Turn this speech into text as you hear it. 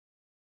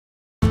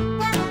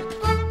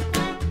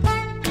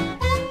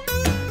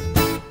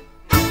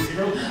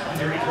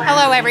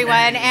Hello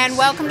everyone, and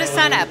welcome to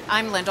SUNUP.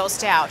 I'm Lyndall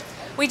Stout.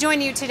 We join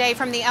you today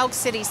from the Elk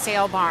City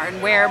Sale Barn,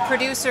 where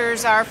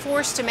producers are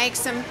forced to make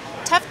some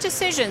tough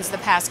decisions the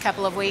past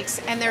couple of weeks,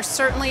 and they're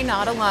certainly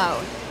not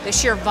alone. The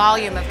sheer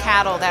volume of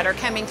cattle that are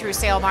coming through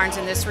sale barns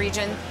in this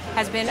region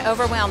has been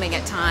overwhelming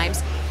at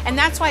times, and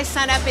that's why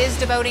SUNUP is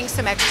devoting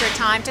some extra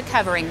time to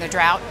covering the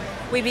drought.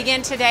 We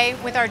begin today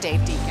with our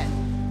Dave Deken.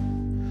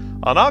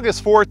 On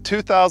August 4th,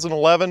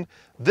 2011,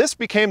 this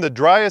became the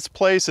driest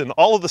place in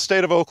all of the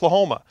state of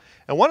Oklahoma,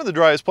 and one of the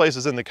driest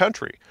places in the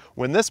country,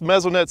 when this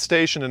Mesonet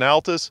station in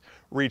Altus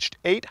reached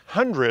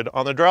 800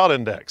 on the drought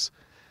index.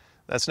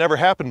 That's never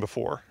happened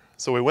before,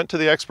 so we went to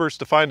the experts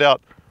to find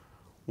out,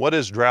 what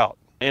is drought?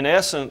 In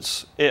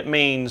essence, it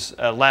means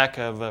a lack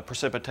of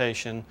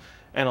precipitation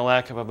and a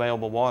lack of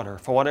available water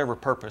for whatever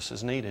purpose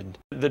is needed.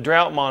 The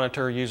drought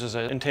monitor uses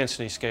an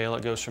intensity scale.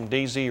 It goes from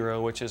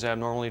D0, which is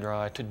abnormally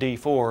dry, to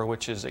D4,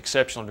 which is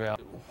exceptional drought.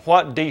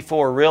 What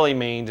D4 really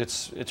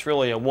means, it's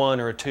really a 1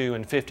 or a 2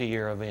 and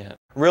 50-year event.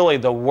 Really,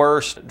 the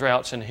worst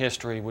droughts in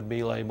history would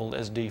be labeled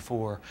as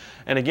D4.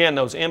 And again,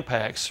 those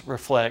impacts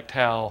reflect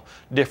how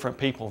different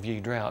people view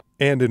drought.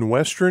 And in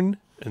western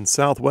and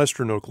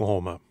southwestern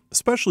Oklahoma,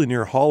 especially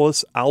near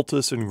Hollis,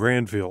 Altus, and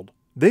Granfield,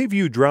 they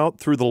view drought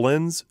through the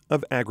lens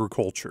of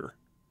agriculture.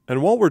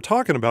 And while we're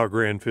talking about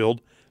Granfield,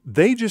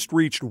 they just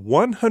reached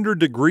 100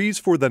 degrees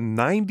for the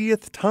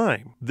 90th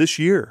time this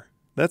year.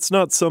 That's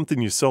not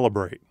something you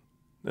celebrate.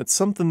 That's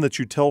something that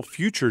you tell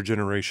future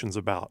generations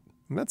about.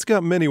 And that's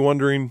got many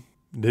wondering,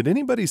 did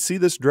anybody see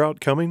this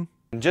drought coming?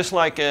 Just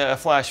like a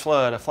flash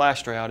flood, a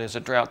flash drought is a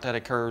drought that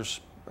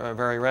occurs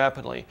very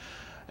rapidly.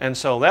 And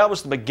so that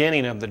was the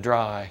beginning of the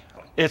dry.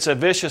 It's a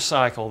vicious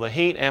cycle. The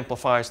heat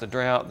amplifies the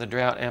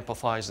drought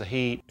amplifies the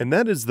heat. And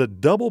that is the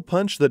double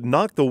punch that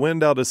knocked the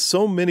wind out of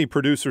so many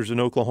producers in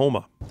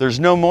Oklahoma. There's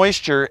no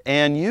moisture,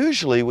 and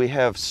usually we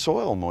have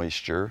soil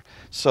moisture,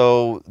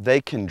 so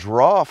they can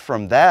draw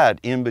from that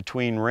in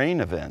between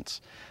rain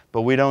events.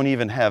 But we don't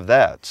even have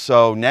that.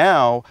 So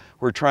now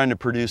we're trying to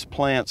produce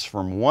plants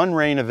from one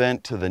rain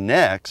event to the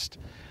next,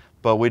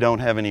 but we don't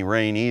have any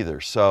rain either.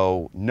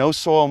 So no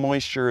soil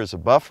moisture as a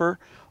buffer,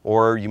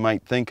 or you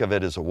might think of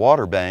it as a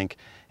water bank,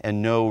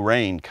 and no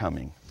rain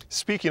coming.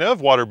 Speaking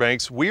of water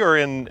banks, we are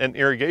in an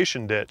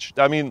irrigation ditch.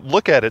 I mean,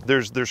 look at it.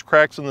 There's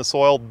cracks in the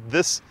soil.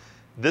 This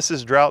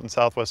is drought in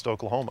southwest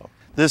Oklahoma.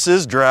 This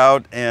is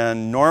drought,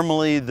 and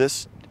normally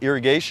this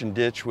irrigation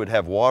ditch would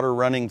have water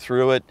running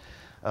through it.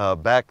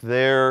 Back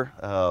there,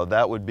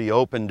 that would be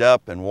opened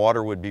up and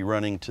water would be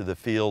running to the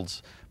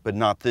fields, but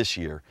not this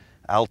year.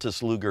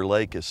 Altus Lugar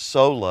Lake is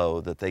so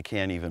low that they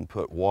can't even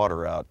put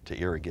water out to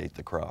irrigate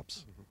the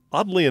crops.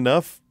 Oddly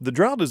enough, the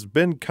drought has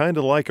been kind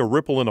of like a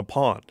ripple in a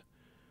pond.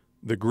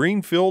 The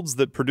green fields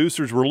that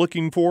producers were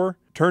looking for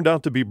turned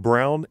out to be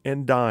brown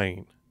and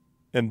dying.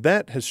 And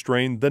that has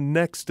strained the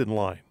next in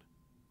line,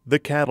 the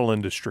cattle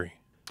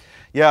industry.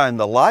 Yeah, and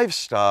the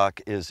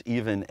livestock is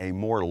even a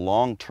more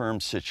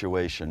long-term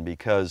situation,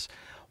 because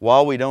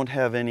while we don't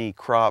have any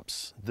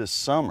crops this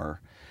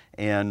summer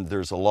and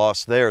there's a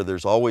loss there,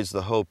 there's always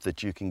the hope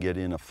that you can get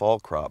in a fall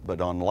crop. But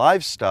on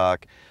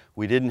livestock,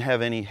 we didn't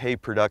have any hay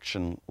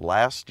production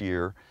last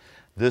year.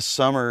 This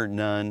summer,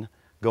 none.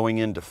 Going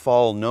into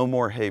fall, no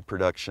more hay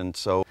production.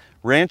 So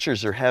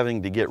ranchers are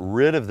having to get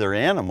rid of their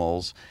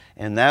animals,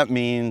 and that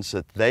means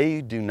that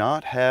they do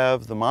not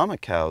have the mama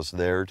cows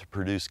there to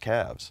produce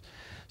calves.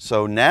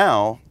 So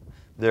now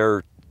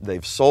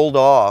they've sold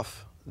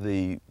off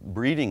the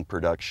breeding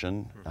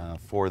production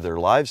for their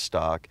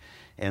livestock,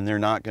 and they're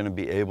not going to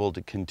be able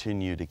to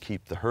continue to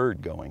keep the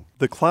herd going.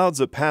 The clouds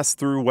that pass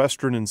through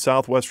western and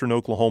southwestern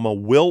Oklahoma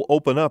will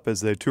open up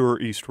as they tour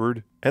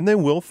eastward, and they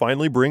will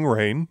finally bring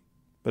rain.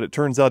 But it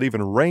turns out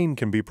even rain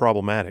can be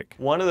problematic.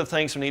 One of the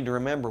things we need to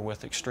remember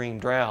with extreme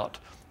drought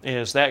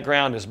is that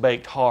ground is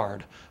baked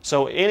hard.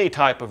 So any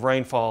type of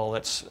rainfall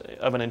that's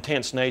of an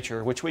intense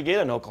nature, which we get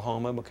in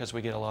Oklahoma because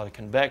we get a lot of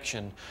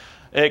convection,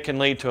 it can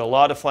lead to a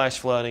lot of flash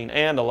flooding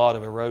and a lot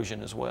of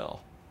erosion as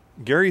well.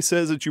 Gary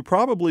says that you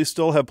probably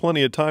still have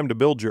plenty of time to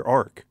build your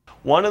ark.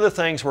 One of the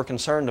things we're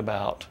concerned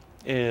about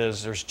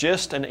is there's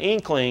just an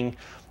inkling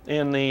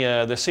in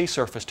the sea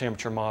surface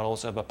temperature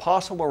models of a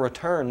possible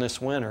return this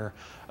winter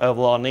of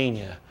La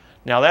Nina.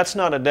 Now, that's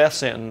not a death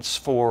sentence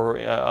for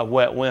a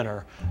wet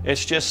winter.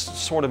 It's just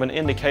sort of an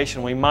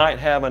indication we might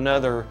have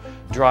another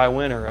dry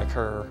winter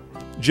occur.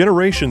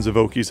 Generations of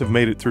Okies have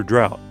made it through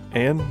drought,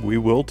 and we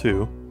will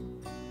too.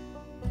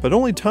 But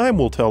only time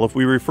will tell if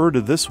we refer to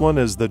this one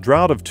as the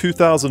drought of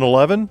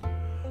 2011,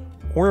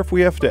 or if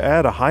we have to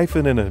add a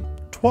hyphen and a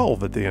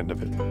 12 at the end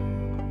of it.